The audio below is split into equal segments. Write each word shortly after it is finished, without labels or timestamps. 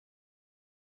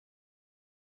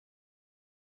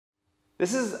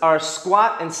This is our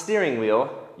squat and steering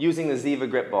wheel using the ZIVA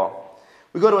grip ball.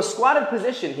 We go to a squatted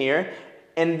position here,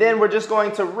 and then we're just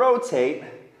going to rotate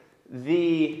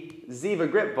the ZIVA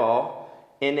grip ball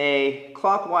in a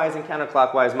clockwise and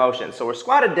counterclockwise motion. So we're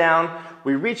squatted down,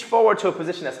 we reach forward to a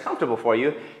position that's comfortable for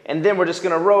you, and then we're just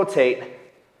going to rotate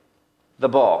the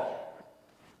ball.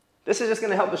 This is just going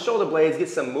to help the shoulder blades get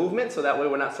some movement, so that way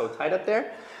we're not so tight up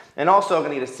there. And also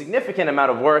going to get a significant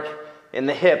amount of work in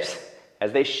the hips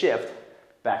as they shift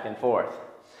back and forth.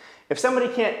 If somebody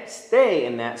can't stay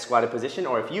in that squatted position,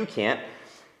 or if you can't,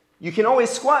 you can always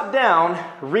squat down,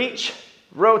 reach,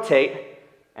 rotate,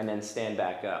 and then stand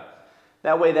back up.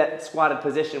 That way that squatted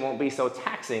position won't be so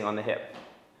taxing on the hip.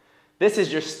 This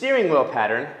is your steering wheel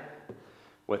pattern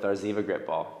with our ZIVA grip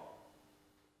ball.